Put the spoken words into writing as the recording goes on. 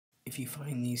If you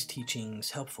find these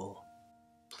teachings helpful,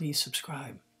 please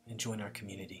subscribe and join our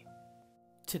community.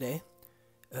 Today,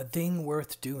 a thing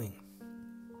worth doing.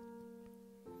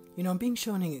 I'm being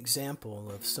shown an example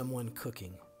of someone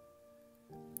cooking.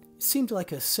 It seemed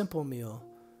like a simple meal,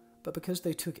 but because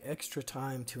they took extra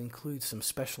time to include some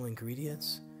special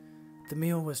ingredients, the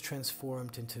meal was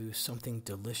transformed into something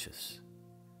delicious.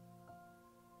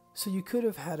 So you could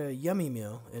have had a yummy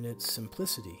meal in its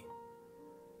simplicity,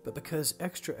 but because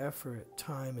extra effort,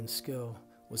 time, and skill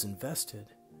was invested,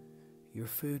 your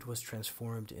food was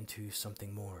transformed into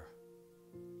something more.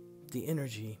 The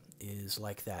energy is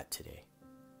like that today.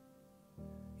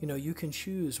 You can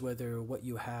choose whether what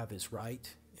you have is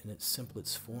right in its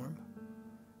simplest form,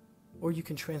 or you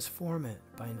can transform it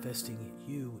by investing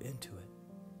you into it.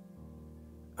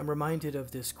 I'm reminded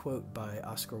of this quote by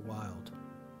Oscar Wilde.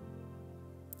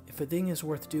 If a thing is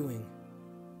worth doing,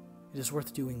 it is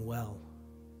worth doing well.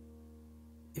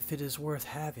 If it is worth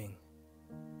having,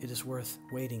 it is worth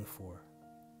waiting for.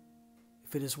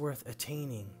 If it is worth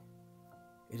attaining,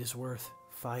 it is worth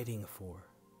fighting for.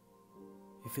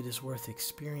 If it is worth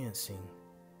experiencing,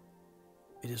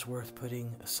 it is worth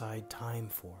putting aside time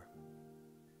for.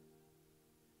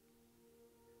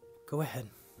 Go ahead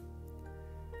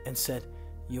and set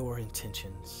your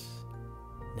intentions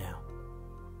now.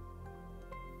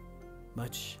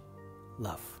 Much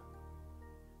love.